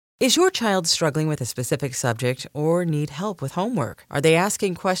Is your child struggling with a specific subject or need help with homework? Are they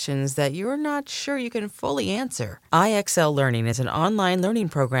asking questions that you're not sure you can fully answer? IXL Learning is an online learning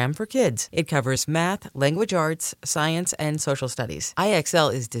program for kids. It covers math, language arts, science, and social studies.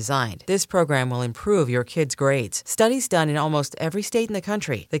 IXL is designed. This program will improve your kids' grades. Studies done in almost every state in the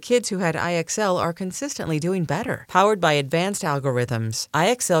country. The kids who had IXL are consistently doing better. Powered by advanced algorithms,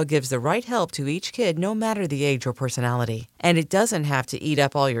 IXL gives the right help to each kid no matter the age or personality. And it doesn't have to eat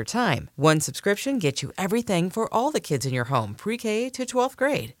up all your time. One subscription gets you everything for all the kids in your home, pre-K to 12th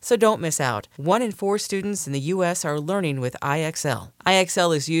grade. So don't miss out. 1 in 4 students in the U.S. are learning with IXL.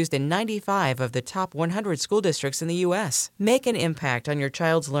 IXL is used in 95 of the top 100 school districts in the U.S. Make an impact on your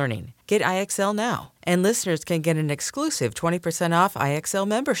child's learning. Get IXL now. And listeners can get an exclusive 20% off IXL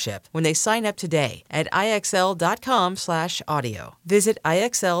membership when they sign up today at IXL.com/audio. Visit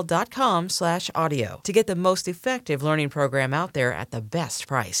IXL.com/audio to get the most effective learning program out there at the best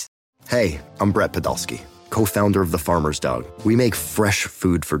price. Hey, I'm Brett Podolsky, co-founder of The Farmer's Dog. We make fresh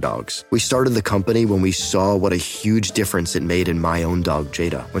food for dogs. We started the company when we saw what a huge difference it made in my own dog,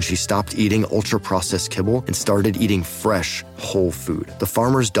 Jada, when she stopped eating ultra-processed kibble and started eating fresh, whole food. The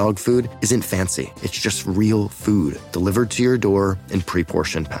Farmer's Dog food isn't fancy. It's just real food delivered to your door in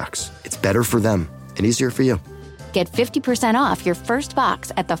pre-portioned packs. It's better for them and easier for you. Get 50% off your first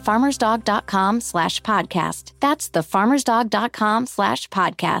box at thefarmersdog.com/podcast. That's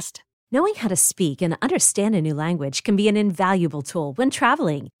thefarmersdog.com/podcast. Knowing how to speak and understand a new language can be an invaluable tool when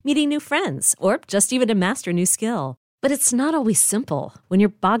traveling, meeting new friends, or just even to master a new skill. But it's not always simple when you're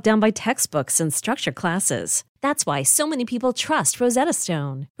bogged down by textbooks and structured classes. That's why so many people trust Rosetta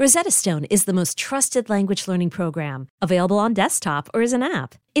Stone. Rosetta Stone is the most trusted language learning program, available on desktop or as an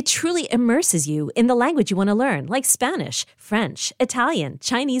app. It truly immerses you in the language you want to learn, like Spanish, French, Italian,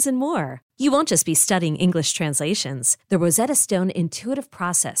 Chinese, and more. You won't just be studying English translations. The Rosetta Stone intuitive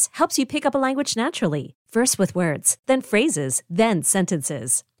process helps you pick up a language naturally, first with words, then phrases, then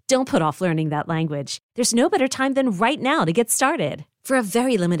sentences. Don't put off learning that language. There's no better time than right now to get started. For a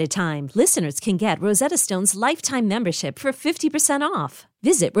very limited time, listeners can get Rosetta Stone's lifetime membership for 50% off.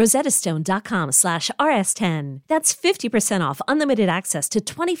 Visit rosettastone.com/rs10. That's 50% off unlimited access to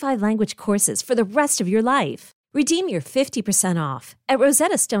 25 language courses for the rest of your life. Redeem your 50% off at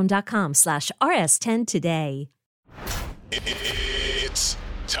rosettastone.com/rs10 today. It's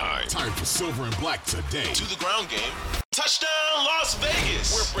time. Time for Silver and Black today. To the ground game. Touchdown Las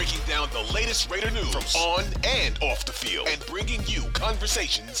Vegas. We're breaking down the latest Raider news from on and off the field and bringing you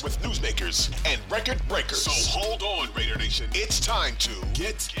conversations with newsmakers and record breakers. So hold on, Raider Nation. It's time to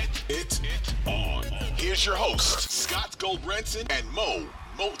Get it on. Here's your hosts, Scott Goldbranson and Mo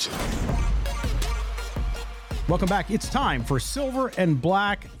Moulton. Welcome back. It's time for Silver and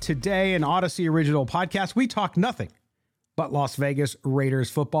Black today, an Odyssey original podcast. We talk nothing but Las Vegas Raiders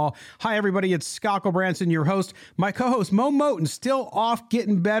football. Hi, everybody. It's Scott Goldbranson, your host. My co-host, Mo Moulton, still off,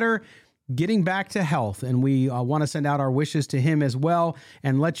 getting better, getting back to health. And we want to send out our wishes to him as well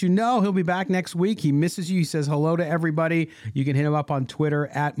and let you know he'll be back next week. He misses you. He says hello to everybody. You can hit him up on Twitter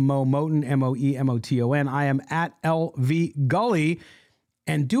at Mo Moulton, MOEMOTON. I am at LV Gully.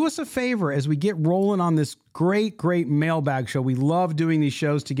 And do us a favor as we get rolling on this great mailbag show. We love doing these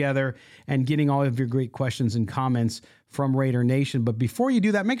shows together and getting all of your great questions and comments from Raider Nation. But before you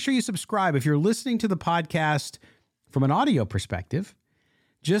do that, make sure you subscribe. If you're listening to the podcast from an audio perspective,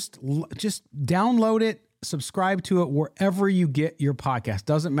 just download it, subscribe to it wherever you get your podcast.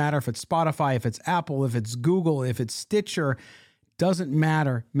 Doesn't matter if it's Spotify, if it's Apple, if it's Google, if it's Stitcher, doesn't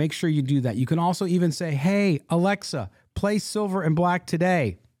matter. Make sure you do that. You can also even say, hey, Alexa, play Silver and Black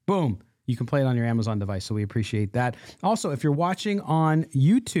today. Boom. You can play it on your Amazon device, so we appreciate that. Also, if you're watching on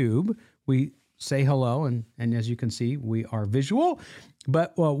YouTube, we say hello, and as you can see, we are visual.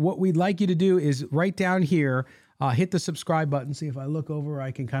 But what we'd like you to do is right down here, hit the subscribe button. See if I look over,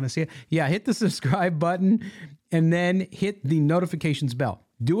 I can kind of see it. Yeah, hit the subscribe button, and then hit the notifications bell.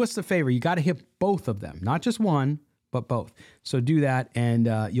 Do us a favor. You got to hit both of them, not just one, but both. So do that, and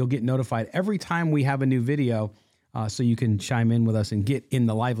you'll get notified every time we have a new video. So you can chime in with us and get in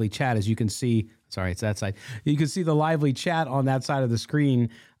the lively chat. As you can see, sorry, it's that side. You can see the lively chat on that side of the screen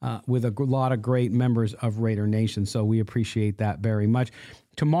with a lot of great members of Raider Nation. So we appreciate that very much.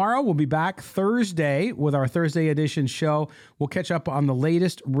 Tomorrow, we'll be back Thursday with our Thursday edition show. We'll catch up on the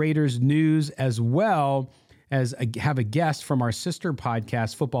latest Raiders news as well as have a guest from our sister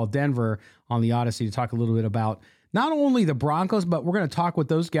podcast, Football Denver, on the Odyssey to talk a little bit about not only the Broncos, but we're going to talk with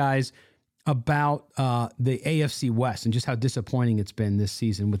those guys about the AFC West and just how disappointing it's been this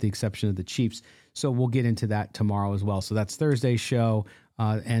season with the exception of the Chiefs. So we'll get into that tomorrow as well. So that's Thursday's show.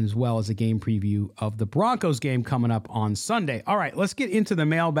 and as well as a game preview of the Broncos game coming up on Sunday. All right, let's get into the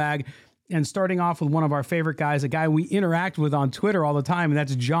mailbag. And starting off with one of our favorite guys, a guy we interact with on Twitter all the time, and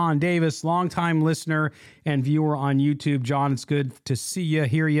that's John Davis, longtime listener and viewer on YouTube. John, it's good to see you,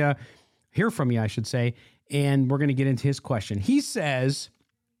 hear from you, I should say. And we're going to get into his question. He says,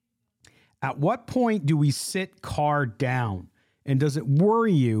 at what point do we sit Carr down? And does it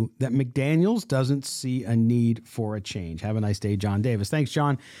worry you that McDaniels doesn't see a need for a change? Have a nice day, John Davis. Thanks,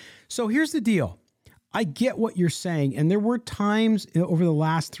 John. So here's the deal. I get what you're saying. And there were times over the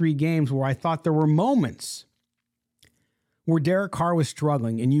last 3 games where I thought there were moments where Derek Carr was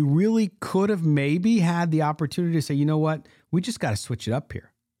struggling. And you really could have maybe had the opportunity to say, you know what? We just got to switch it up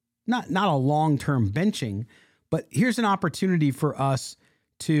here. Not a long-term benching, but here's an opportunity for us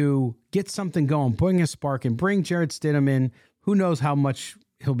to get something going, bring a spark, and bring Jarrett Stidham in. Who knows how much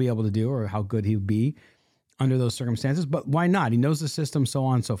he'll be able to do or how good he'll be under those circumstances, but why not? He knows the system, so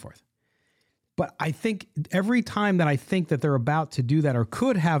on and so forth. But I think every time that I think that they're about to do that or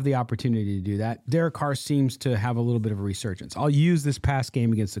could have the opportunity to do that, Derek Carr seems to have a little bit of a resurgence. I'll use this past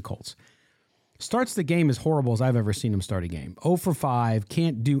game against the Colts. Starts the game as horrible as I've ever seen him start a game. 0 for 5,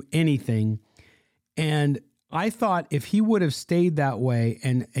 can't do anything. And I thought if he would have stayed that way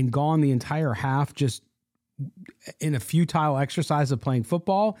and gone the entire half just in a futile exercise of playing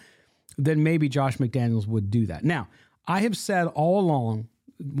football, then maybe Josh McDaniels would do that. Now, I have said all along,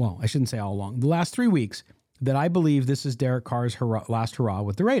 well, I shouldn't say all along, the last 3 weeks, that I believe this is Derek Carr's last hurrah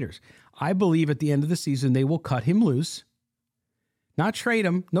with the Raiders. I believe at the end of the season, they will cut him loose, not trade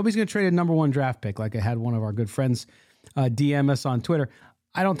him. Nobody's going to trade a number 1 draft pick like I had one of our good friends DM us on Twitter.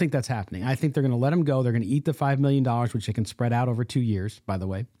 I don't think that's happening. I think they're going to let him go. They're going to eat the $5 million, which they can spread out over 2 years, by the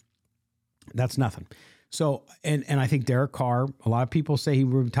way. That's nothing. So, and I think Derek Carr, a lot of people say he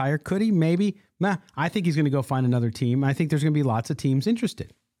would retire. Could he? Maybe. Nah, I think he's going to go find another team. I think there's going to be lots of teams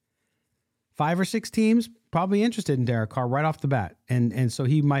interested. 5 or 6 teams probably interested in Derek Carr right off the bat. And so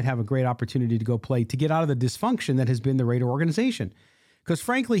he might have a great opportunity to go play, to get out of the dysfunction that has been the Raider organization. Because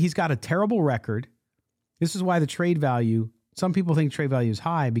frankly, he's got a terrible record. This is why the trade value, some people think trade value is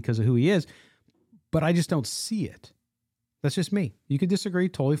high because of who he is, but I just don't see it. That's just me. You could disagree,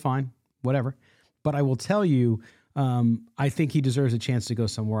 totally fine, whatever. But I will tell you, I think he deserves a chance to go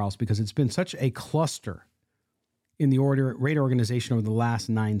somewhere else because it's been such a cluster in the Raider organization over the last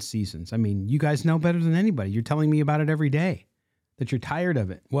 9 seasons. I mean, you guys know better than anybody. You're telling me about it every day, that you're tired of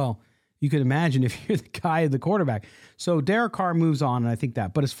it. Well, you can imagine if you're the guy, the quarterback. So Derek Carr moves on, and I think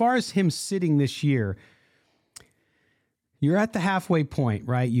that. But as far as him sitting this year, you're at the halfway point,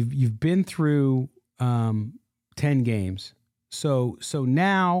 right? You've been through 10 games. So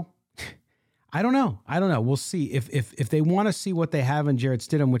now... I don't know. We'll see. If they want to see what they have in Jarrett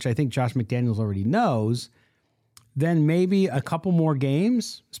Stidham, which I think Josh McDaniels already knows, then maybe a couple more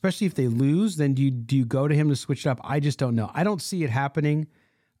games, especially if they lose, then do you go to him to switch it up? I just don't know. I don't see it happening.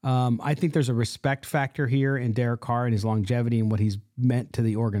 I think there's a respect factor here in Derek Carr and his longevity and what he's meant to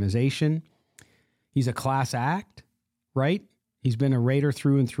the organization. He's a class act, right? He's been a Raider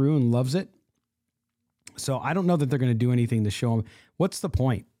through and through and loves it. So I don't know that they're going to do anything to show him. What's the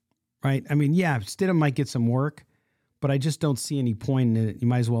point? Right? I mean, yeah, Stidham might get some work, but I just don't see any point in it. You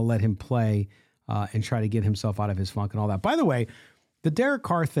might as well let him play and try to get himself out of his funk and all that. By the way, the Derek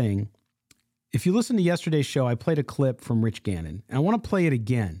Carr thing, if you listen to yesterday's show, I played a clip from Rich Gannon, and I want to play it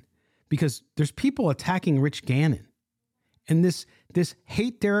again because there's people attacking Rich Gannon. And this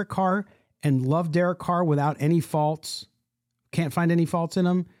hate Derek Carr and love Derek Carr without any faults, can't find any faults in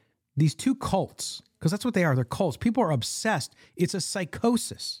him, these 2 cults, because that's what they are. They're cults. People are obsessed. It's a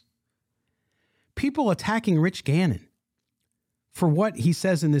psychosis. People attacking Rich Gannon for what he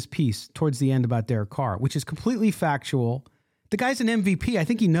says in this piece towards the end about Derek Carr, which is completely factual. The guy's an MVP. I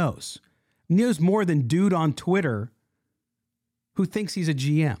think he knows. He knows more than dude on Twitter who thinks he's a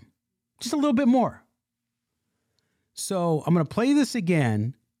GM. Just a little bit more. So I'm going to play this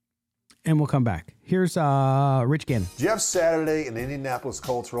again, and we'll come back. Here's Rich Gannon. Jeff Saturday and the Indianapolis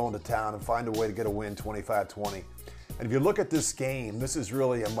Colts roll into town and find a way to get a win 25-20. And if you look at this game, this is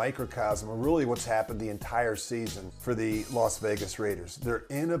really a microcosm of really what's happened the entire season for the Las Vegas Raiders. Their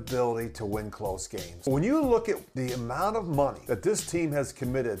inability to win close games. When you look at the amount of money that this team has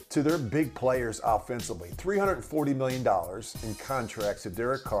committed to their big players offensively, $340 million in contracts to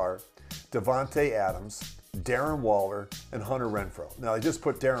Derek Carr, Devontae Adams, Darren Waller, and Hunter Renfrow. Now, they just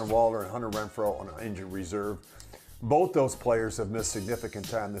put Darren Waller and Hunter Renfrow on an injured reserve. Both those players have missed significant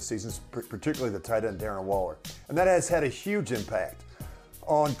time this season, particularly the tight end Darren Waller. And that has had a huge impact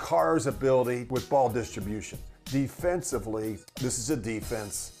on Carr's ability with ball distribution. Defensively, this is a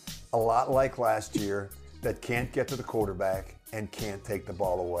defense a lot like last year that can't get to the quarterback and can't take the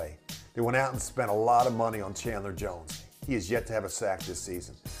ball away. They went out and spent a lot of money on Chandler Jones. He is yet to have a sack this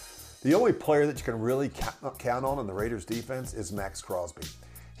season. The only player that you can really count on in the Raiders defense is Max Crosby.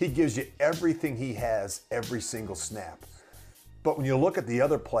 He gives you everything he has every single snap. But when you look at the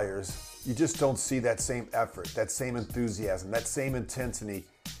other players, you just don't see that same effort, that same enthusiasm, that same intensity.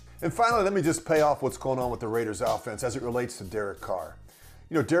 And finally, let me just pay off what's going on with the Raiders offense as it relates to Derek Carr.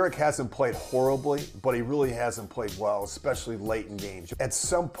 You know, Derek hasn't played horribly, but he really hasn't played well, especially late in games. At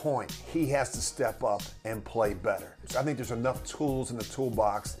some point, he has to step up and play better. I think there's enough tools in the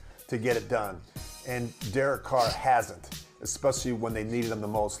toolbox to get it done. And Derek Carr hasn't, especially when they needed him the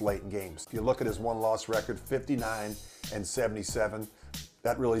most late in games. If you look at his one-loss record, 59-77,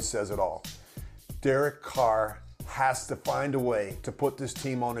 that really says it all. Derek Carr has to find a way to put this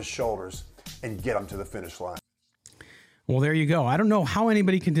team on his shoulders and get them to the finish line. Well, there you go. I don't know how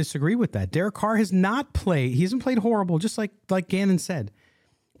anybody can disagree with that. Derek Carr has not played. He hasn't played horrible, just like Gannon said.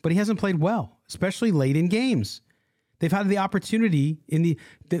 But he hasn't played well, especially late in games. They've had the opportunity in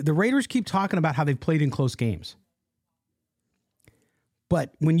the Raiders keep talking about how they've played in close games.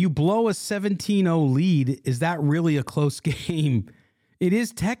 But when you blow a 17-0 lead, is that really a close game? It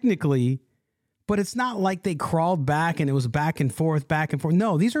is technically, but it's not like they crawled back and it was back and forth.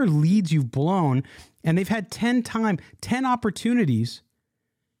 No, these are leads you've blown, and they've had 10 opportunities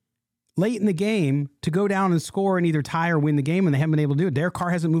late in the game to go down and score and either tie or win the game, and they haven't been able to do it. Derek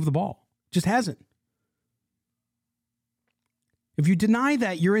Carr hasn't moved the ball. Just hasn't. If you deny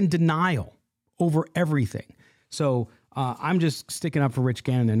that, you're in denial over everything. So I'm just sticking up for Rich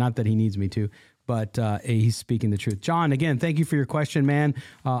Gannon there. Not that he needs me to, but he's speaking the truth. John, again, thank you for your question, man,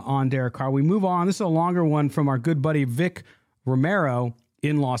 on Derek Carr. We move on. This is a longer one from our good buddy Vic Romero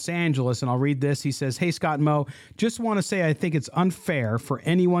in Los Angeles, and I'll read this. He says, "Hey, Scott and Mo, just want to say I think it's unfair for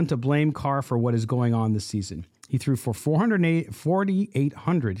anyone to blame Carr for what is going on this season. He threw for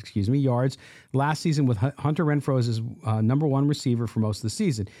 4,800 yards last season with Hunter Renfrow as his number one receiver for most of the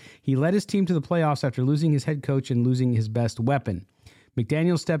season. He led his team to the playoffs after losing his head coach and losing his best weapon.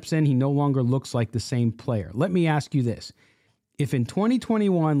 McDaniel steps in. He no longer looks like the same player. Let me ask you this. If in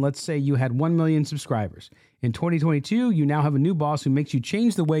 2021, let's say you had 1 million subscribers, in 2022, you now have a new boss who makes you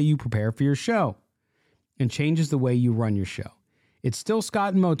change the way you prepare for your show and changes the way you run your show. It's still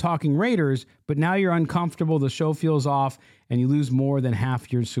Scott and Mo talking Raiders, but now you're uncomfortable, the show feels off, and you lose more than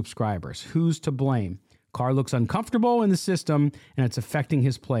half your subscribers. Who's to blame? Carr looks uncomfortable in the system, and it's affecting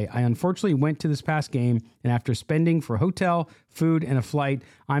his play. I unfortunately went to this past game, and after spending for hotel, food, and a flight,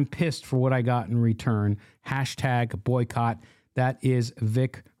 I'm pissed for what I got in return. Hashtag boycott." That is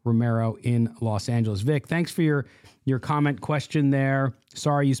Vic Romero in Los Angeles. Vic, thanks for your comment question there.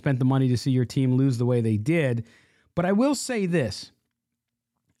 Sorry you spent the money to see your team lose the way they did. But I will say this.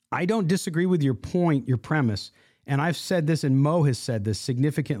 I don't disagree with your point, your premise. And I've said this, and Mo has said this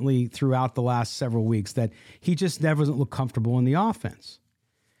significantly throughout the last several weeks, that he just never doesn't look comfortable in the offense.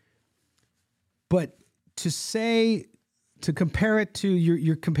 But to compare it to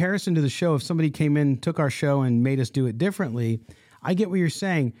your comparison to the show, if somebody came in, took our show and made us do it differently, I get what you're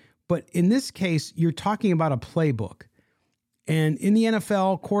saying. But in this case, you're talking about a playbook. And in the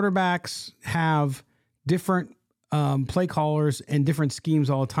NFL, quarterbacks have different play callers and different schemes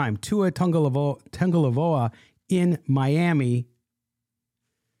all the time. Tua Tagovailoa in Miami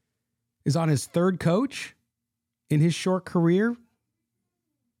is on his third coach in his short career,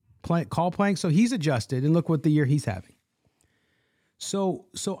 call playing. So he's adjusted, and look what the year he's having. So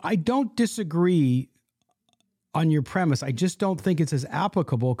I don't disagree on your premise. I just don't think it's as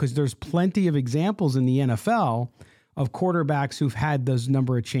applicable because there's plenty of examples in the NFL of quarterbacks who've had those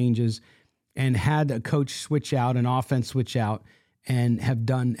number of changes and had a coach switch out, an offense switch out, and have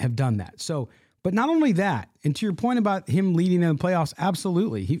done that. So, but not only that, and to your point about him leading in the playoffs,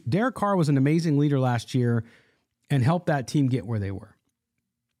 absolutely. Derek Carr was an amazing leader last year and helped that team get where they were.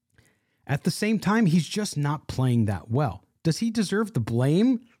 At the same time, he's just not playing that well. Does he deserve the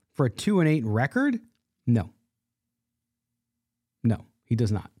blame for a 2-8 record? No, he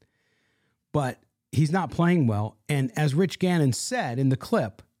does not. But he's not playing well. And as Rich Gannon said in the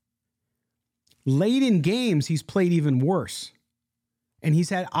clip, late in games, he's played even worse. And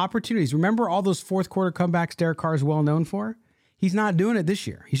he's had opportunities. Remember all those fourth quarter comebacks Derek Carr is well known for? He's not doing it this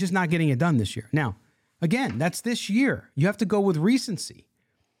year. He's just not getting it done this year. Now, again, that's this year. You have to go with recency.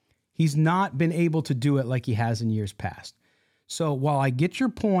 He's not been able to do it like he has in years past. So while I get your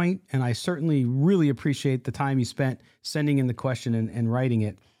point, and I certainly really appreciate the time you spent sending in the question and writing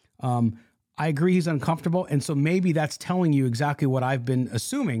it, I agree he's uncomfortable. And so maybe that's telling you exactly what I've been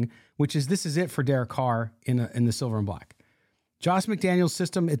assuming, which is this is it for Derek Carr in the silver and black. Josh McDaniels'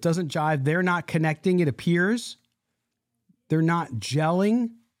 system, it doesn't jive. They're not connecting, it appears. They're not gelling.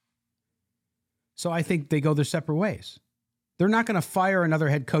 So I think they go their separate ways. They're not going to fire another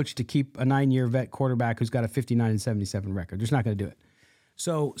head coach to keep a 9-year vet quarterback who's got a 59-77 record. They're just not going to do it.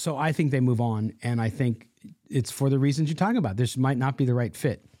 So I think they move on, and I think it's for the reasons you're talking about. This might not be the right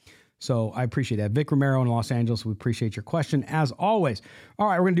fit. So I appreciate that. Vic Romero in Los Angeles, we appreciate your question, as always. All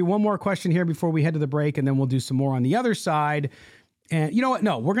right, we're going to do one more question here before we head to the break, and then we'll do some more on the other side. And you know what?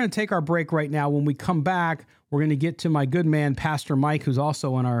 No, we're going to take our break right now. When we come back, we're going to get to my good man, Pastor Mike, who's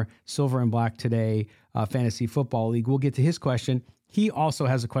also in our Silver and Black Today Fantasy Football League. We'll get to his question. He also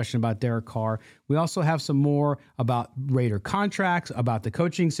has a question about Derek Carr. We also have some more about Raider contracts, about the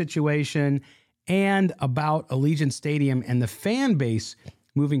coaching situation, and about Allegiant Stadium and the fan base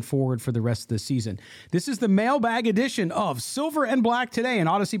moving forward for the rest of the season. This is the mailbag edition of Silver and Black Today, an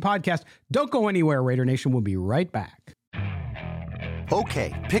Odyssey podcast. Don't go anywhere, Raider Nation. We'll be right back.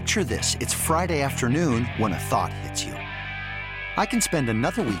 Okay, picture this. It's Friday afternoon when a thought hits you. I can spend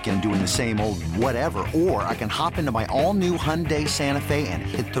another weekend doing the same old whatever, or I can hop into my all-new Hyundai Santa Fe and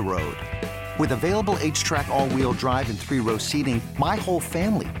hit the road. With available H-Track all-wheel drive and 3-row seating, my whole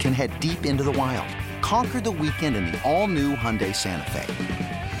family can head deep into the wild. Conquer the weekend in the all-new Hyundai Santa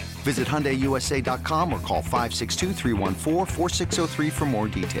Fe. Visit HyundaiUSA.com or call 562-314-4603 for more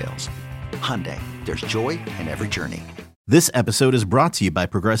details. Hyundai, there's joy in every journey. This episode is brought to you by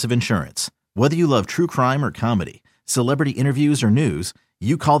Progressive Insurance. Whether you love true crime or comedy, celebrity interviews or news,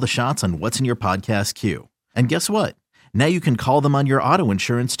 you call the shots on what's in your podcast queue. And guess what? Now you can call them on your auto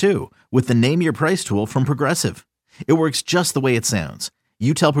insurance too with the Name Your Price tool from Progressive. It works just the way it sounds.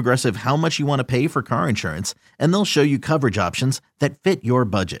 You tell Progressive how much you want to pay for car insurance, and they'll show you coverage options that fit your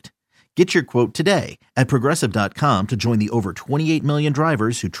budget. Get your quote today at Progressive.com to join the over 28 million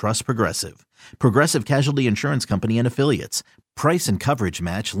drivers who trust Progressive. Progressive Casualty Insurance Company and Affiliates. Price and coverage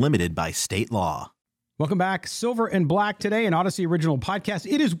match limited by state law. Welcome back. Silver and Black Today, an Odyssey original podcast.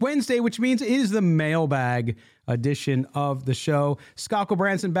 It is Wednesday, which means it is the mailbag edition of the show. Scott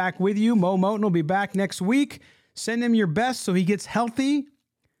Branson back with you. Mo Moten will be back next week. Send him your best so he gets healthy.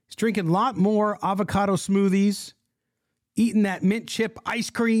 He's drinking a lot more avocado smoothies, eating that mint chip ice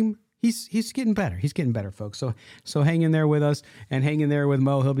cream. He's getting better. He's getting better, folks. So hang in there with us and hang in there with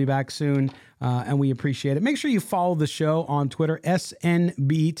Mo. He'll be back soon, and we appreciate it. Make sure you follow the show on Twitter,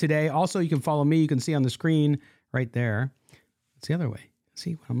 SNB Today. Also, you can follow me. You can see on the screen right there. It's the other way.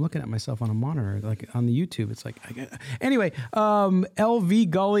 See, when I'm looking at myself on a monitor, like on the YouTube, it's like, anyway, LV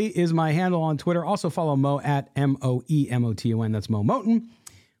Gully is my handle on Twitter. Also follow Mo at MOEMOTON. That's Mo Moten.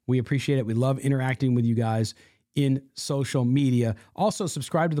 We appreciate it. We love interacting with you guys in social media. Also,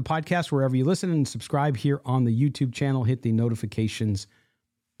 subscribe to the podcast wherever you listen and subscribe here on the YouTube channel. Hit the notifications,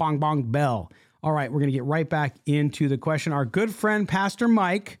 bong, bong, bell. All right, we're going to get right back into the question. Our good friend, Pastor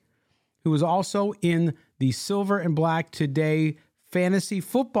Mike, who is also in the Silver and Black Today Fantasy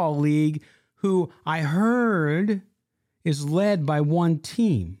Football League, who I heard is led by one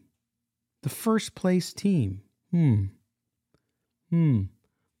team, the first place team.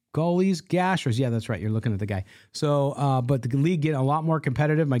 Goalies, Gashers. Yeah, that's right. You're looking at the guy. So, but the league getting a lot more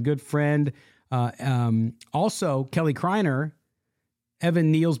competitive. My good friend, also Kelly Kreiner,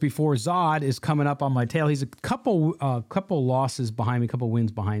 Evan Neals before Zod is coming up on my tail. He's a couple losses behind me, a couple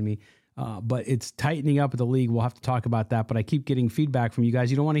wins behind me. But it's tightening up at the league. We'll have to talk about that. But I keep getting feedback from you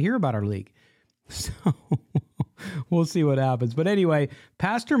guys. You don't want to hear about our league. So we'll see what happens. But anyway,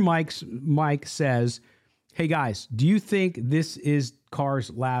 Pastor Mike says, hey guys, do you think this is Carr's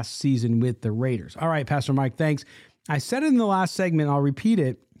last season with the Raiders? All right, Pastor Mike, thanks. I said it in the last segment. I'll repeat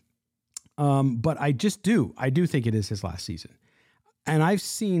it. But I do think it is his last season. And I've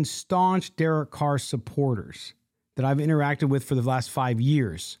seen staunch Derek Carr supporters that I've interacted with for the last 5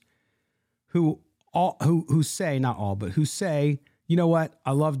 years who say, not all, but who say, you know what?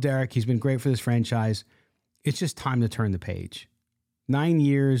 I love Derek. He's been great for this franchise. It's just time to turn the page. 9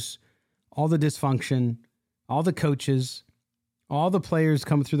 years, all the dysfunction, all the coaches, all the players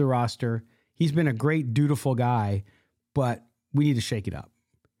coming through the roster. He's been a great, dutiful guy, but we need to shake it up.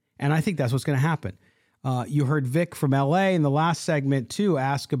 And I think that's what's going to happen. You heard Vic from LA in the last segment too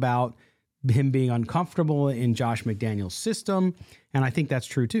ask about him being uncomfortable in Josh McDaniels' system. And I think that's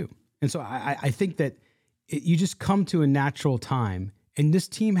true too. And so I think that you just come to a natural time, and this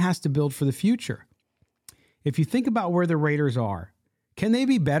team has to build for the future. If you think about where the Raiders are, can they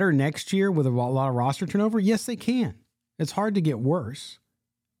be better next year with a lot of roster turnover? Yes, they can. It's hard to get worse.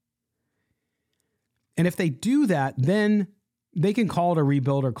 And if they do that, then they can call it a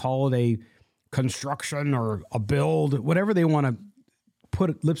rebuild or call it a construction or a build, whatever they want to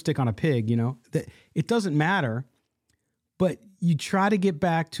put lipstick on a pig, you know. It doesn't matter. But you try to get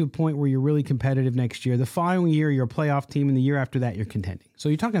back to a point where you're really competitive next year. The following year, you're a playoff team, and the year after that, you're contending. So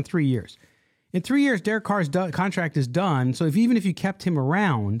you're talking 3 years. In 3 years, Derek Carr's contract is done. So even if you kept him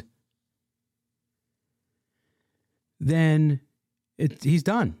around, then he's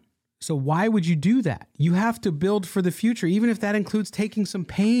done. So why would you do that? You have to build for the future, even if that includes taking some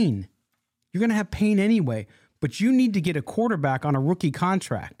pain. You're going to have pain anyway, but you need to get a quarterback on a rookie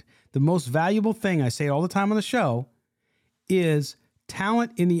contract. The most valuable thing, I say it all the time on the show, is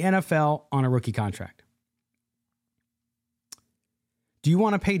talent in the NFL on a rookie contract. Do you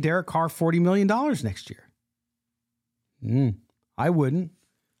want to pay Derek Carr $40 million next year? I wouldn't.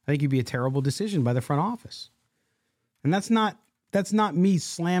 I think it'd be a terrible decision by the front office. And that's not me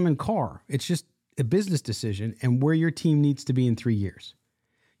slamming Carr. It's just a business decision and where your team needs to be in 3 years.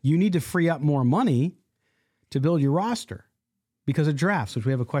 You need to free up more money to build your roster because of drafts, which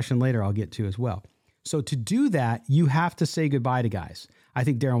we have a question later I'll get to as well. So to do that, you have to say goodbye to guys. I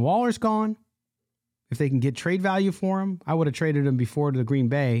think Darren Waller's gone. If they can get trade value for him, I would have traded him before to the Green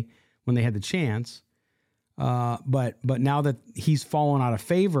Bay when they had the chance. But now that he's fallen out of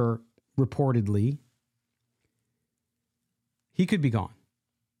favor, reportedly, he could be gone.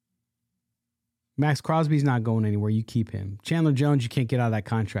 Max Crosby's not going anywhere. You keep him. Chandler Jones, you can't get out of that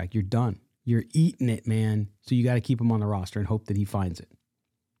contract. You're done. You're eating it, man. So you got to keep him on the roster and hope that he finds it.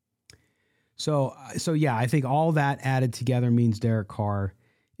 So yeah, I think all that added together means Derek Carr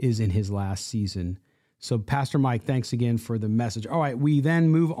is in his last season. So Pastor Mike, thanks again for the message. All right, we then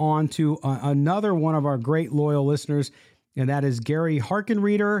move on to another one of our great loyal listeners, and that is Gary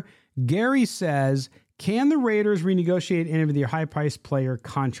Harkenreader. Gary says, can the Raiders renegotiate any of their high-priced player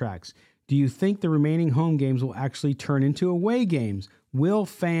contracts? Do you think the remaining home games will actually turn into away games? Will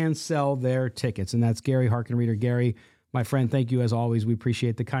fans sell their tickets? And that's Gary Harkenreader. Gary, my friend, thank you as always. We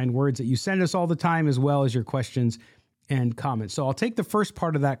appreciate the kind words that you send us all the time, as well as your questions and comments. So I'll take the first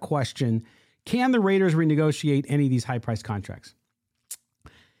part of that question. Can the Raiders renegotiate any of these high-priced contracts?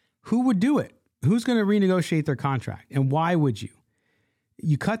 Who would do it? Who's going to renegotiate their contract? And why would you?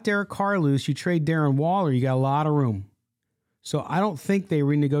 You cut Derek Carr loose, you trade Darren Waller, you got a lot of room. So I don't think they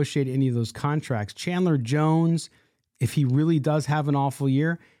renegotiate any of those contracts. Chandler Jones, if he really does have an awful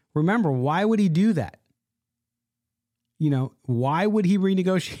year, remember, why would he do that? Why would he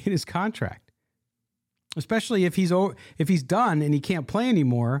renegotiate his contract? Especially if he's done and he can't play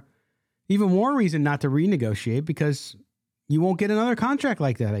anymore, even more reason not to renegotiate because you won't get another contract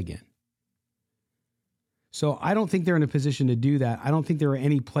like that again. So I don't think they're in a position to do that. I don't think there are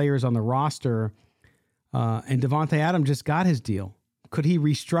any players on the roster. And Devontae Adams just got his deal. Could he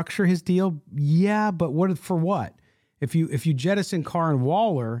restructure his deal? Yeah, but for what? If you jettison Carr and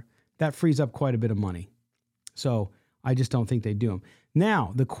Waller, that frees up quite a bit of money. So I just don't think they do them.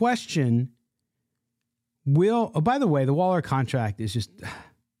 Now, the question by the way, the Waller contract is just,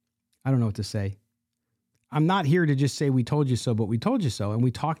 I don't know what to say. I'm not here to just say we told you so, but we told you so. And we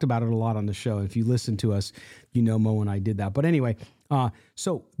talked about it a lot on the show. If you listen to us, Mo and I did that. But anyway,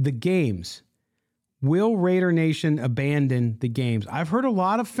 so the games. Will Raider Nation abandon the games? I've heard a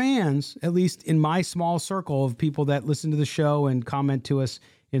lot of fans, at least in my small circle of people that listen to the show and comment to us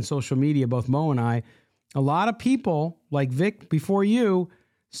in social media, both Mo and I, a lot of people like Vic before you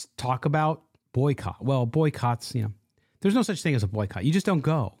talk about boycott. Well, boycotts, there's no such thing as a boycott. You just don't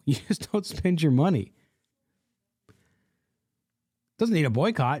go. You just don't spend your money. Doesn't need a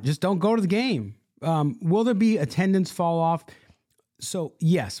boycott. Just don't go to the game. Will there be attendance fall off? So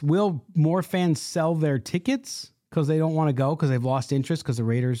yes, will more fans sell their tickets because they don't want to go because they've lost interest because the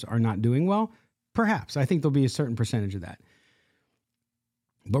Raiders are not doing well? Perhaps. I think there'll be a certain percentage of that.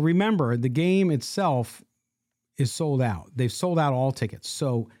 But remember, the game itself is sold out. They've sold out all tickets.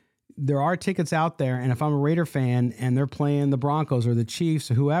 So there are tickets out there. And if I'm a Raider fan and they're playing the Broncos or the Chiefs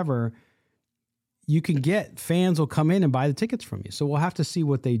or whoever, you can fans will come in and buy the tickets from you. So we'll have to see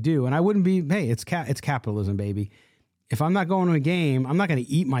what they do. And I wouldn't be, hey, it's capitalism, baby. If I'm not going to a game, I'm not going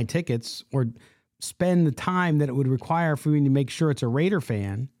to eat my tickets or spend the time that it would require for me to make sure it's a Raider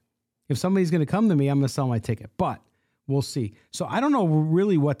fan. If somebody's going to come to me, I'm going to sell my ticket. But we'll see. So I don't know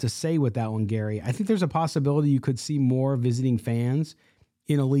really what to say with that one, Gary. I think there's a possibility you could see more visiting fans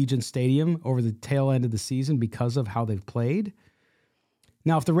in Allegiant Stadium over the tail end of the season because of how they've played.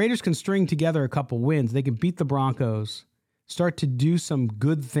 Now, if the Raiders can string together a couple wins, they can beat the Broncos, start to do some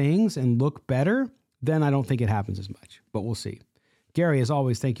good things and look better, then I don't think it happens as much, but we'll see. Gary, as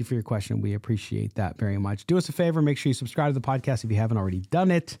always, thank you for your question. We appreciate that very much. Do us a favor. Make sure you subscribe to the podcast if you haven't already done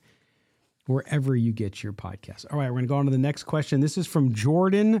it, wherever you get your podcast. All right, we're going to go on to the next question. This is from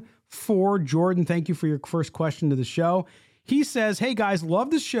Jordan Ford. Jordan, thank you for your first question to the show. He says, hey guys, love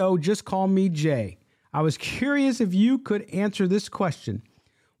the show. Just call me Jay. I was curious if you could answer this question.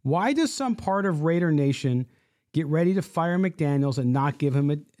 Why does some part of Raider Nation get ready to fire McDaniels and not give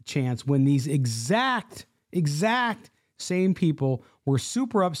him a chance when these exact same people were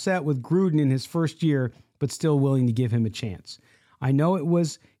super upset with Gruden in his first year, but still willing to give him a chance? I know it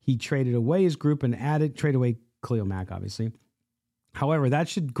was he traded away his group and traded away Khalil Mack, obviously. However, that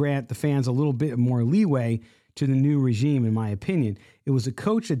should grant the fans a little bit more leeway to the new regime, in my opinion. It was a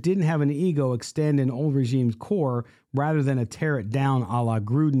coach that didn't have an ego extend an old regime's core rather than a tear it down a la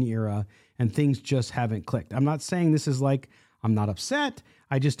Gruden era, and things just haven't clicked. I'm not saying this is like, I'm not upset.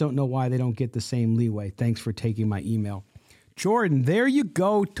 I just don't know why they don't get the same leeway. Thanks for taking my email. Jordan, there you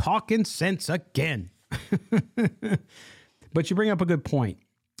go, talking sense again. But you bring up a good point.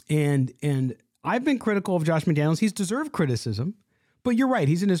 And I've been critical of Josh McDaniels. He's deserved criticism. But you're right.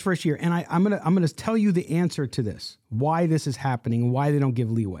 He's in his first year. And I'm gonna tell you the answer to this, why this is happening, why they don't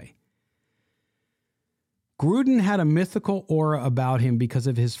give leeway. Gruden had a mythical aura about him because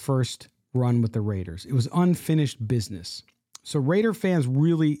of his first run with the Raiders. It was unfinished business. So Raider fans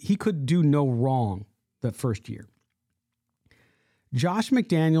he could do no wrong that first year. Josh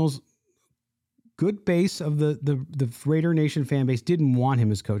McDaniels, good base of the Raider Nation fan base, didn't want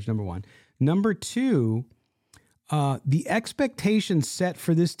him as coach, number one. Number two, the expectations set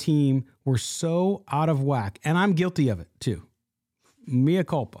for this team were so out of whack, and I'm guilty of it too. Mea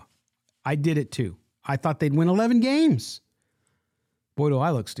culpa. I did it too. I thought they'd win 11 games. Boy, do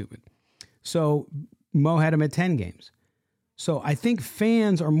I look stupid. So Mo had them at 10 games. So I think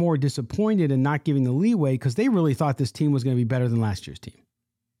fans are more disappointed in not giving the leeway because they really thought this team was going to be better than last year's team.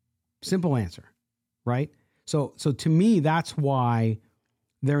 Simple answer, right? So to me, that's why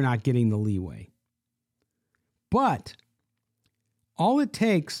they're not getting the leeway. But all it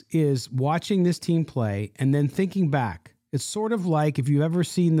takes is watching this team play and then thinking back. It's sort of like if you've ever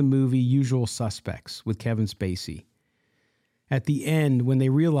seen the movie Usual Suspects with Kevin Spacey. At the end, when they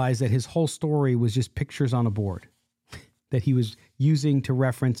realized that his whole story was just pictures on a board that he was using to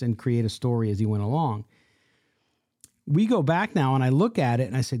reference and create a story as he went along. We go back now and I look at it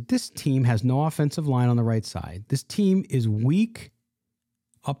and I said, this team has no offensive line on the right side. This team is weak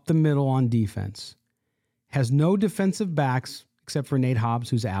up the middle on defense. Has no defensive backs except for Nate Hobbs,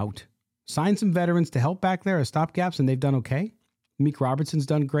 who's out. Signed some veterans to help back there as stopgaps, and they've done okay. Meek Robertson's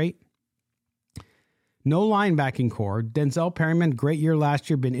done great. No linebacking core. Denzel Perryman, great year last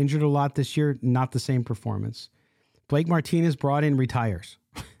year, been injured a lot this year, not the same performance. Blake Martinez brought in, retires.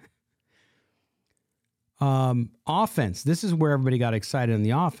 Offense. This is where everybody got excited on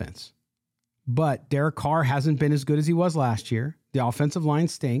the offense. But Derek Carr hasn't been as good as he was last year. The offensive line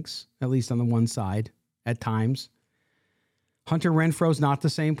stinks, at least on the one side, at times. Hunter Renfro's not the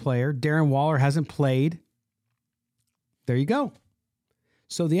same player. Darren Waller hasn't played. There you go.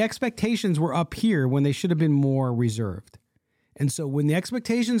 So the expectations were up here when they should have been more reserved. And so when the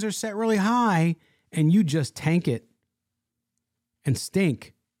expectations are set really high and you just tank it and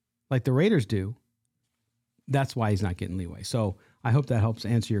stink like the Raiders do, that's why he's not getting leeway. So I hope that helps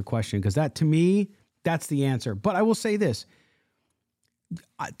answer your question, because that, to me, that's the answer. But I will say this.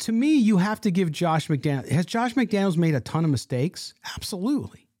 To me, you have to give Josh McDaniels. Has Josh McDaniels made a ton of mistakes?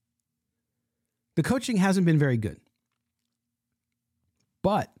 Absolutely. The coaching hasn't been very good.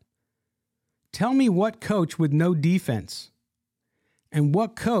 But tell me what coach with no defense and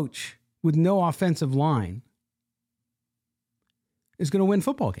what coach with no offensive line is going to win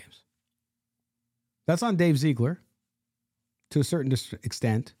football games. That's on Dave Ziegler to a certain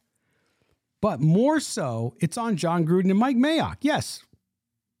extent. But more so, it's on John Gruden and Mike Mayock. Yes.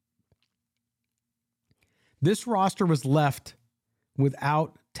 This roster was left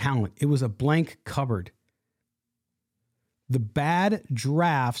without talent. It was a blank cupboard. The bad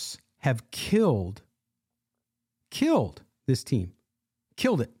drafts have killed this team.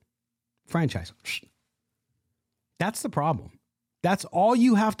 Killed it. Franchise. That's the problem. That's all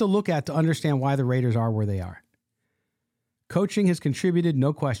you have to look at to understand why the Raiders are where they are. Coaching has contributed,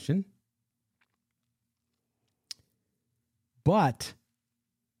 no question. But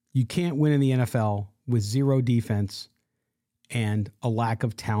you can't win in the NFL with zero defense and a lack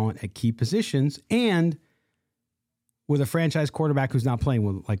of talent at key positions, and with a franchise quarterback who's not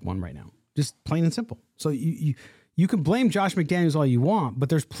playing like one right now. Just plain and simple. So you can blame Josh McDaniels all you want, but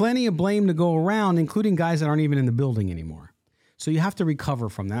there's plenty of blame to go around, including guys that aren't even in the building anymore. So you have to recover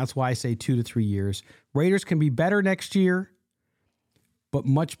from that. That's why I say 2 to 3 years. Raiders can be better next year, but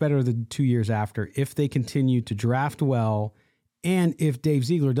much better than 2 years after if they continue to draft well and if Dave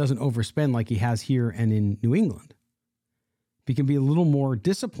Ziegler doesn't overspend like he has here and in New England. If he can be a little more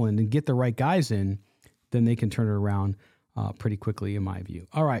disciplined and get the right guys in, then they can turn it around pretty quickly, in my view.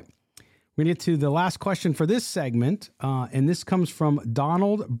 All right. We're going to get to the last question for this segment, and this comes from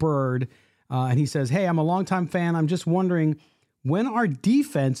Donald Bird, and he says, hey, I'm a longtime fan. I'm just wondering when our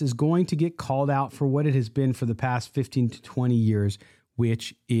defense is going to get called out for what it has been for the past 15 to 20 years,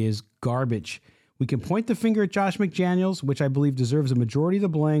 which is garbage. We can point the finger at Josh McDaniels, which I believe deserves a majority of the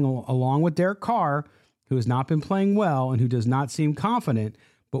blame, along with Derek Carr, who has not been playing well and who does not seem confident.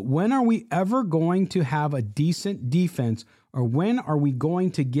 But when are we ever going to have a decent defense, or when are we going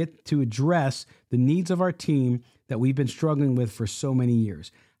to get to address the needs of our team that we've been struggling with for so many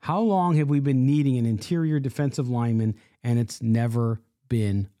years? How long have we been needing an interior defensive lineman, and it's never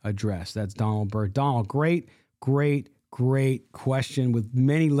been addressed? That's Donald Bird. Donald, great question with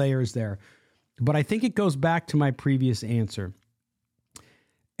many layers there. But I think it goes back to my previous answer.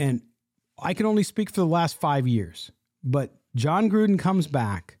 And I can only speak for the last 5 years, but John Gruden comes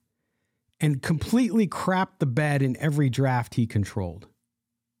back and completely crapped the bed in every draft he controlled.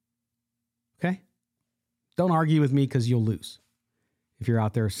 Okay? Don't argue with me because you'll lose. If you're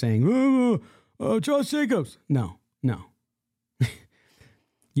out there saying, Josh Jacobs. No.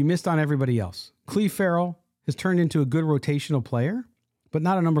 You missed on everybody else. Cleve Farrell has turned into a good rotational player, but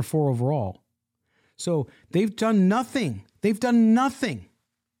not a number 4 overall. So they've done nothing. They've done nothing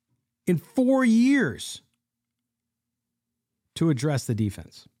in 4 years to address the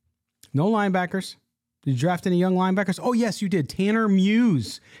defense. No linebackers. Did you draft any young linebackers? Oh, yes, you did. Tanner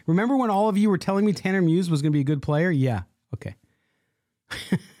Muse. Remember when all of you were telling me Tanner Muse was going to be a good player? Yeah. Okay.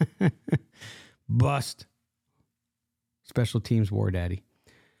 Bust. Special teams war daddy.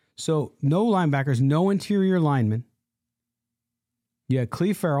 So no linebackers, no interior linemen. Yeah,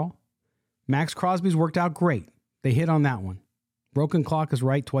 Cleve Farrell. Max Crosby's worked out great. They hit on that one. Broken clock is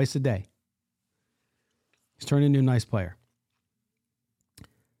right twice a day. He's turned into a nice player.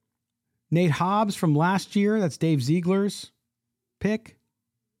 Nate Hobbs from last year, that's Dave Ziegler's pick.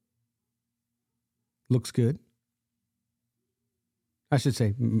 Looks good. I should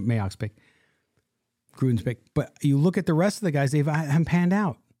say Mayock's pick. Gruden's pick. But you look at the rest of the guys, they haven't panned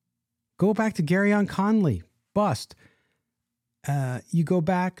out. Go back to Garyon Conley. Bust. You go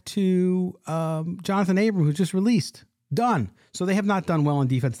back to Jonathan Abram, who just released. Done. So they have not done well on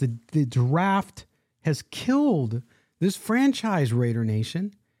defense. The draft has killed this franchise, Raider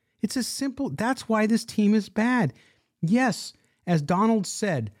Nation. It's as simple. That's why this team is bad. Yes, as Donald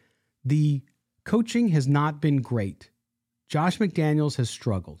said, the coaching has not been great. Josh McDaniels has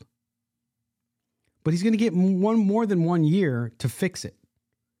struggled. But he's going to get more than 1 year to fix it.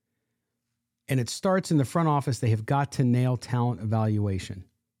 And it starts in the front office. They have got to nail talent evaluation.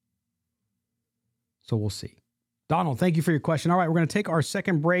 So we'll see. Donald, thank you for your question. All right, we're going to take our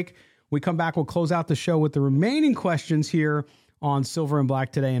second break. When we come back, we'll close out the show with the remaining questions here on Silver and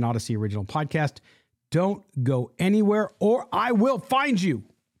Black Today and Odyssey Original Podcast. Don't go anywhere or I will find you.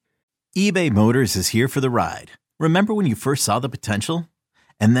 eBay Motors is here for the ride. Remember when you first saw the potential?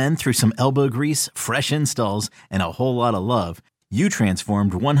 And then through some elbow grease, fresh installs, and a whole lot of love, you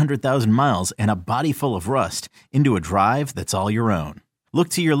transformed 100,000 miles and a body full of rust into a drive that's all your own. Look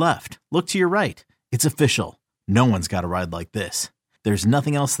to your left. Look to your right. It's official. No one's got a ride like this. There's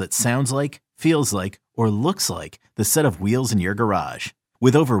nothing else that sounds like, feels like, or looks like the set of wheels in your garage.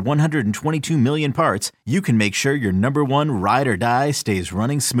 With over 122 million parts, you can make sure your number one ride or die stays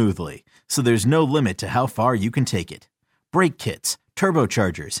running smoothly. So there's no limit to how far you can take it. Brake kits,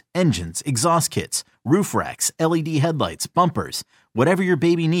 turbochargers, engines, exhaust kits, roof racks, LED headlights, bumpers, whatever your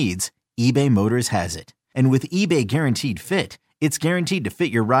baby needs, eBay Motors has it. And with eBay Guaranteed Fit, it's guaranteed to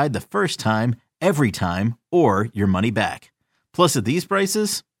fit your ride the first time, every time, or your money back. Plus at these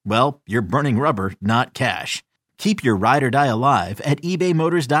prices, well, you're burning rubber, not cash. Keep your ride or die alive at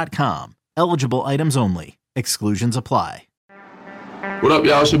ebaymotors.com. Eligible items only. Exclusions apply. What up,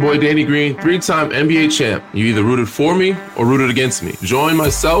 y'all? It's your boy Danny Green, 3-time NBA champ. You either rooted for me or rooted against me. Join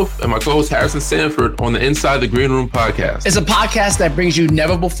myself and my co-host Harrison Sanford on the Inside the Green Room podcast. It's a podcast that brings you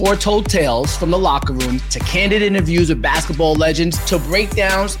never-before-told tales from the locker room to candid interviews with basketball legends to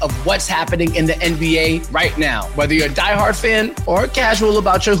breakdowns of what's happening in the NBA right now. Whether you're a diehard fan or casual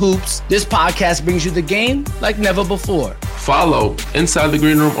about your hoops, this podcast brings you the game like never before. Follow Inside the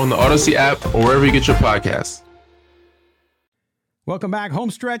Green Room on the Odyssey app or wherever you get your podcasts. Welcome back.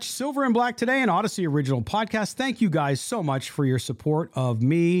 Homestretch, Silver and Black Today, and Odyssey Original Podcast. Thank you guys so much for your support of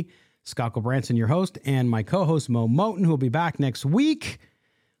me, Scott Branson, your host, and my co-host, Mo Moten, who will be back next week.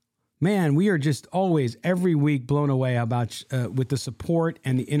 Man, we are just always, every week, blown away about with the support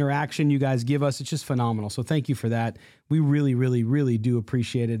and the interaction you guys give us. It's just phenomenal. So thank you for that. We really, really, really do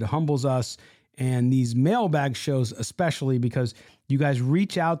appreciate it. It humbles us. And these mailbag shows especially, because you guys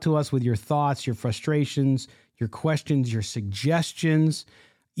reach out to us with your thoughts, your frustrations, your questions, your suggestions.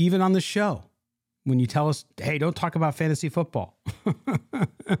 even on the show, when you tell us, hey, don't talk about fantasy football.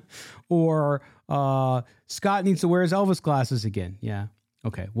 Or Scott needs to wear his Elvis glasses again. Yeah.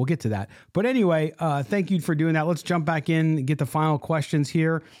 Okay, we'll get to that. But anyway, thank you for doing that. Let's jump back in and get the final questions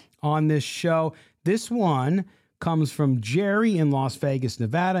here on this show. This one comes from Jerry in Las Vegas,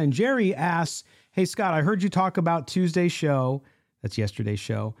 Nevada. And Jerry asks, hey, Scott, I heard you talk about Tuesday's show, that's yesterday's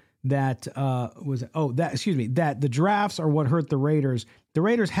show, that that the drafts are what hurt the Raiders. The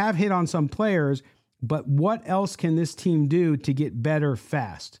Raiders have hit on some players, but what else can this team do to get better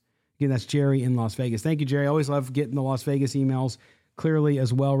fast? Again, that's Jerry in Las Vegas. Thank you, Jerry. I always love getting the Las Vegas emails clearly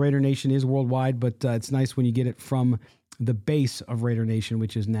as well. Raider Nation is worldwide, but it's nice when you get it from the base of Raider Nation,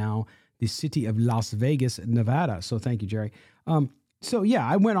 which is now the city of Las Vegas, Nevada. So thank you, Jerry. So yeah,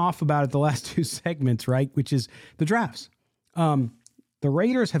 I went off about it the last two segments, right? Which is the drafts. The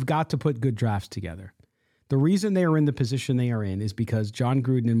Raiders have got to put good drafts together. The reason they are in the position they are in is because John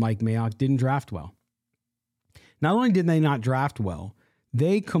Gruden and Mike Mayock didn't draft well. Not only did they not draft well,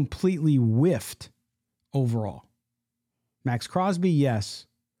 they completely whiffed overall. Max Crosby, yes.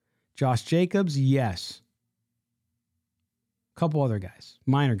 Josh Jacobs, yes. A couple other guys.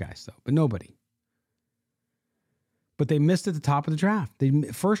 Minor guys, though, but nobody. But they missed at the top of the draft. The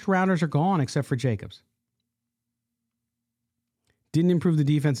first rounders are gone except for Jacobs. Didn't improve the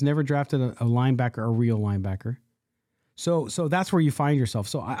defense, never drafted a linebacker, a real linebacker. So that's where you find yourself.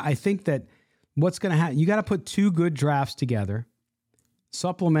 So I think that what's going to happen, you got to put two good drafts together,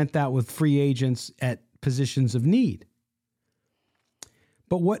 supplement that with free agents at positions of need.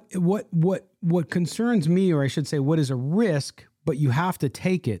 But what concerns me, or I should say what is a risk, but you have to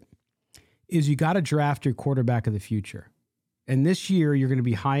take it, is you got to draft your quarterback of the future. And this year, you're going to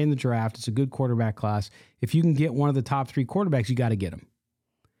be high in the draft. It's a good quarterback class. If you can get one of the top three quarterbacks, you got to get them.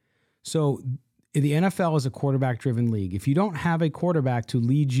 So the NFL is a quarterback-driven league. If you don't have a quarterback to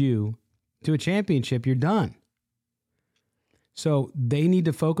lead you to a championship, you're done. So they need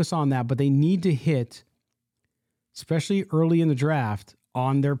to focus on that, but they need to hit, especially early in the draft,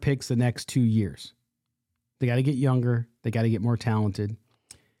 on their picks the next 2 years. They got to get younger. They got to get more talented.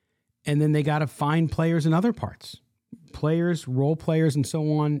 And then they got to find players in other parts. Players, role players, and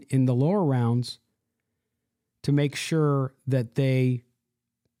so on in the lower rounds to make sure that they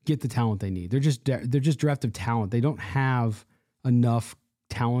get the talent they need. They're just bereft of talent. They don't have enough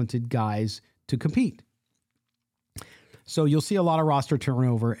talented guys to compete. So you'll see a lot of roster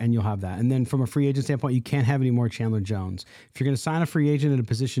turnover, and you'll have that. And then from a free agent standpoint, you can't have any more Chandler Jones. If you're going to sign a free agent in a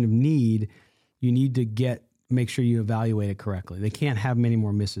position of need, you need to make sure you evaluate it correctly. They can't have many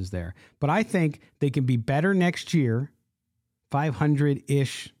more misses there. But I think they can be better next year,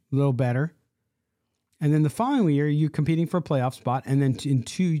 500-ish, a little better. And then the following year, you're competing for a playoff spot. And then in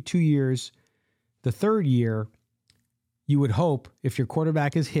two years, the third year, you would hope if your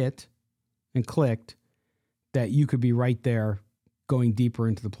quarterback is hit and clicked, that you could be right there going deeper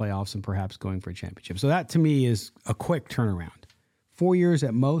into the playoffs and perhaps going for a championship. So that to me is a quick turnaround. 4 years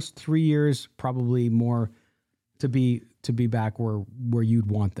at most, 3 years, probably more to be back where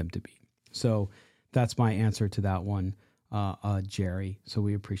you'd want them to be. So that's my answer to that one, Jerry. So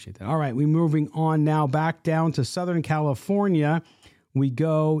we appreciate that. All right, we're moving on now back down to Southern California. We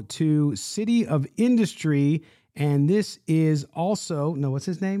go to City of Industry, and this is also, what's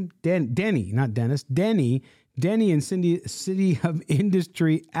his name? Denny, not Dennis. Denny in City of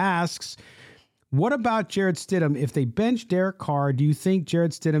Industry asks, what about Jarrett Stidham? If they bench Derek Carr, do you think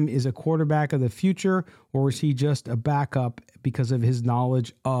Jarrett Stidham is a quarterback of the future, or is he just a backup because of his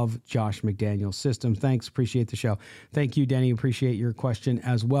knowledge of Josh McDaniel's system? Thanks. Appreciate the show. Thank you, Denny. Appreciate your question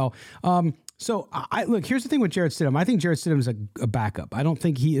as well. So look, here's the thing with Jarrett Stidham. I think Jarrett Stidham is a backup. I don't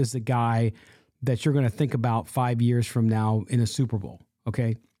think he is the guy that you're going to think about 5 years from now in a Super Bowl.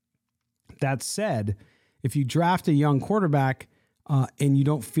 Okay. That said, if you draft a young quarterback and you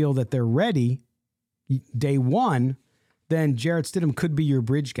don't feel that they're ready day one, then Jarrett Stidham could be your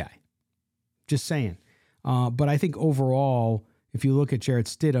bridge guy. Just saying. But I think overall, if you look at Jarrett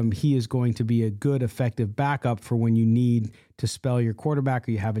Stidham, he is going to be a good, effective backup for when you need to spell your quarterback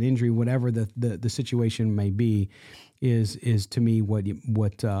or you have an injury, whatever the situation may be, is to me what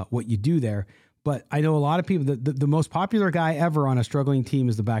you do there. But I know a lot of people, the most popular guy ever on a struggling team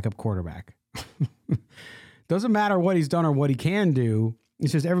is the backup quarterback. Doesn't matter what he's done or what he can do.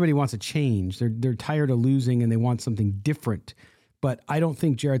 It's just everybody wants a change. They're tired of losing and they want something different. But I don't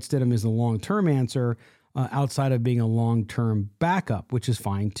think Jarrett Stidham is the long-term answer outside of being a long-term backup, which is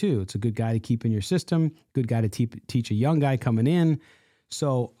fine too. It's a good guy to keep in your system, good guy to teach a young guy coming in.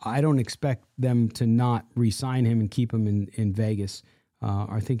 So I don't expect them to not re-sign him and keep him in Vegas.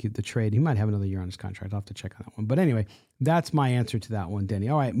 I think the trade, he might have another year on his contract. I'll have to check on that one. But anyway, That's my answer to that one, Denny.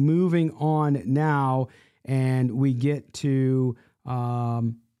 All right, moving on now, and we get to,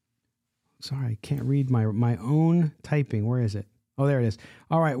 sorry, I can't read my own typing. Where is it? Oh, there it is.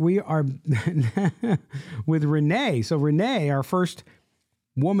 All right, we are with Renee. So Renee, our first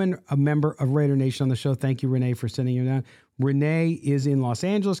woman, a member of Raider Nation on the show. Thank you, Renee, for sending you down. Renee is in Los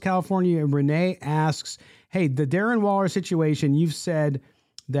Angeles, California, and Renee asks, hey, the Darren Waller situation, you've said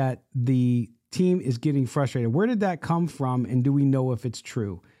that the team is getting frustrated. Where did that come from, and do we know if it's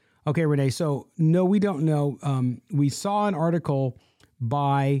true? Okay, Renee, so no, we don't know. We saw an article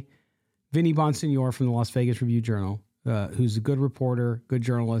by Vinny Bonsignore from the Las Vegas Review-Journal, who's a good reporter, good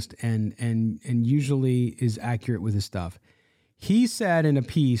journalist, and usually is accurate with his stuff. He said in a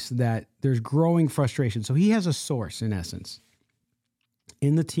piece that there's growing frustration. So he has a source, in essence,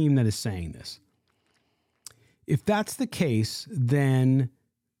 in the team that is saying this. If that's the case, then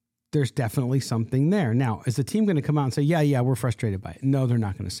there's definitely something there. Now, is the team going to come out and say, yeah, we're frustrated by it? No, they're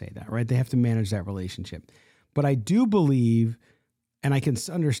not going to say that, right? They have to manage that relationship. But I do believe, and I can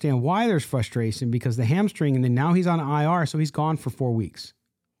understand why there's frustration, because the hamstring, and then now he's on IR, so he's gone for 4 weeks.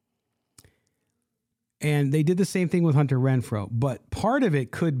 And they did the same thing with Hunter Renfrow. But part of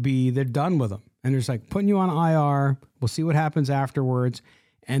it could be they're done with him. And they're just like, putting you on IR, we'll see what happens afterwards,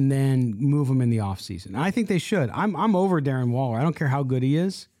 and then move him in the offseason. I think they should. I'm over Darren Waller. I don't care how good he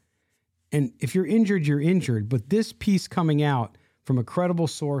is. And if you're injured, you're injured. But this piece coming out from a credible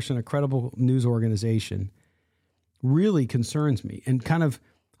source and a credible news organization really concerns me. And kind of,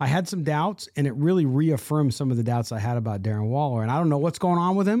 I had some doubts, and it really reaffirmed some of the doubts I had about Darren Waller. And I don't know what's going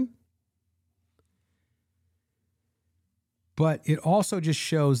on with him. But it also just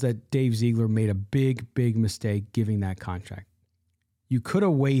shows that Dave Ziegler made a big, big mistake giving that contract. You could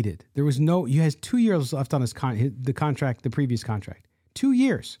have waited. There was he has 2 years left on his contract, the previous contract. 2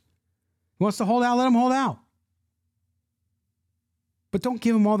 years. He wants to hold out, let him hold out. But don't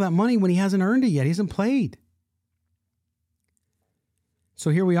give him all that money when he hasn't earned it yet. He hasn't played.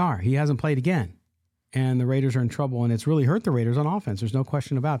 So here we are. He hasn't played again. And the Raiders are in trouble, and it's really hurt the Raiders on offense. There's no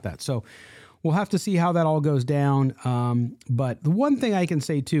question about that. So we'll have to see how that all goes down. But the one thing I can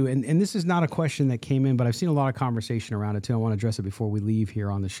say, too, and this is not a question that came in, but I've seen a lot of conversation around it, too. I want to address it before we leave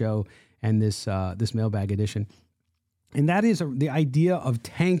here on the show and this mailbag edition. And that is the idea of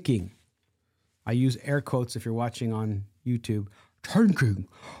tanking. I use air quotes if you're watching on YouTube. Tanking.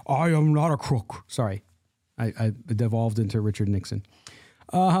 I am not a crook. Sorry. I devolved into Richard Nixon.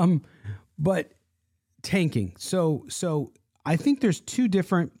 But tanking. So I think there's two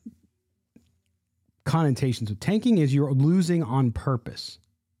different connotations of tanking. Is you're losing on purpose.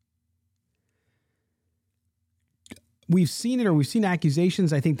 We've seen it, or we've seen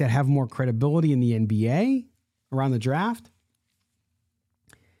accusations, I think, that have more credibility in the NBA around the draft.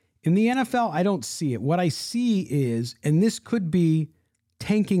 In the NFL, I don't see it. What I see is, and this could be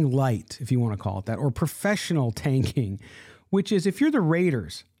tanking light, if you want to call it that, or professional tanking, which is if you're the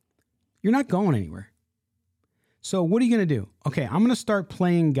Raiders, you're not going anywhere. So what are you going to do? Okay, I'm going to start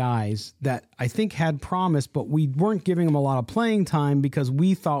playing guys that I think had promise, but we weren't giving them a lot of playing time because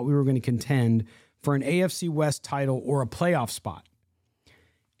we thought we were going to contend for an AFC West title or a playoff spot.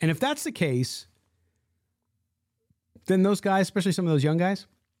 And if that's the case, then those guys, especially some of those young guys,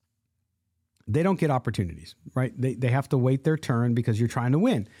 they don't get opportunities, right? They have to wait their turn because you're trying to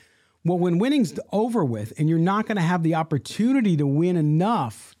win. Well, when winning's over with and you're not going to have the opportunity to win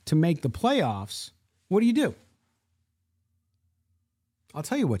enough to make the playoffs, what do? I'll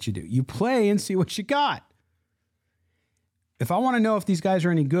tell you what you do. You play and see what you got. If I want to know if these guys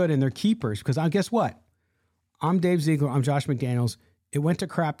are any good and they're keepers, because guess what? I'm Dave Ziegler. I'm Josh McDaniels. It went to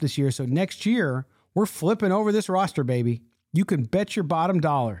crap this year. So next year, we're flipping over this roster, baby. You can bet your bottom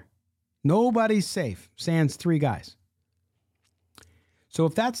dollar. Nobody's safe. Sans 3 guys. So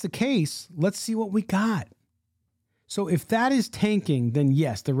if that's the case, let's see what we got. So if that is tanking, then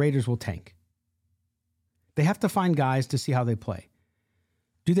yes, the Raiders will tank. They have to find guys to see how they play.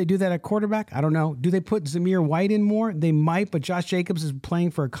 Do they do that at quarterback? I don't know. Do they put Zamir White in more? They might, but Josh Jacobs is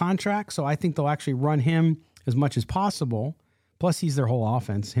playing for a contract, so I think they'll actually run him as much as possible. Plus, he's their whole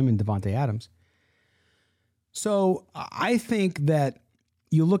offense, him and Devontae Adams. So I think that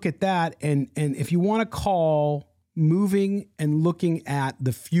you look at that, and if you want to call moving and looking at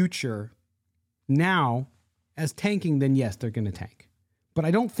the future now as tanking, then yes, they're going to tank. But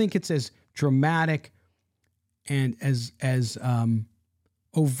I don't think it's as dramatic and as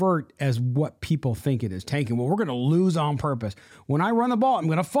overt as what people think it is. Tanking, well, we're going to lose on purpose. When I run the ball, I'm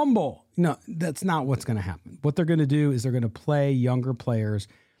going to fumble. No, that's not what's going to happen. What they're going to do is they're going to play younger players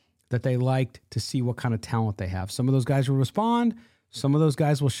that they liked to see what kind of talent they have. Some of those guys will respond. Some of those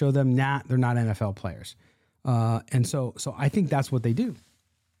guys will show them, they're not NFL players. And so I think that's what they do.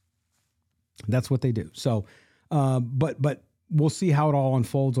 That's what they do. So, but we'll see how it all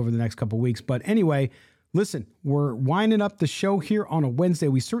unfolds over the next couple of weeks. But anyway, listen, we're winding up the show here on a Wednesday.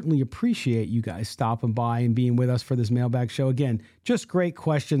 We certainly appreciate you guys stopping by and being with us for this mailbag show. Again, just great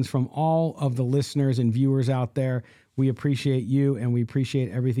questions from all of the listeners and viewers out there. We appreciate you, and we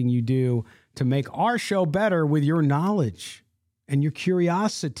appreciate everything you do to make our show better with your knowledge and your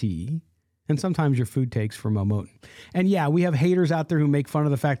curiosity and sometimes your food takes for Mo Moton. And yeah, we have haters out there who make fun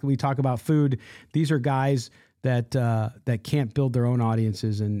of the fact that we talk about food. These are guys that can't build their own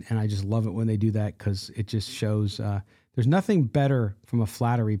audiences, and I just love it when they do that, because it just shows there's nothing better from a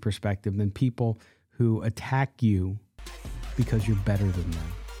flattery perspective than people who attack you because you're better than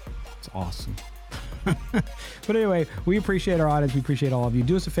them. It's awesome. But anyway, we appreciate our audience. We appreciate all of you.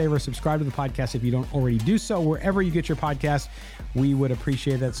 Do us a favor, subscribe to the podcast if you don't already do so. Wherever you get your podcast, we would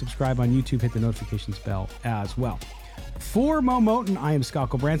appreciate that. Subscribe on YouTube, hit the notifications bell as well. For Mo Moton, I am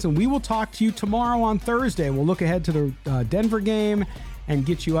Scott Branson. We will talk to you tomorrow on Thursday. We'll look ahead to the Denver game and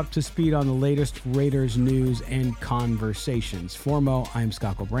get you up to speed on the latest Raiders news and conversations. For Mo, I am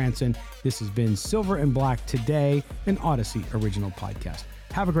Scott Branson. This has been Silver and Black Today, an Odyssey original podcast.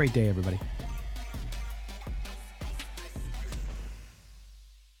 Have a great day, everybody.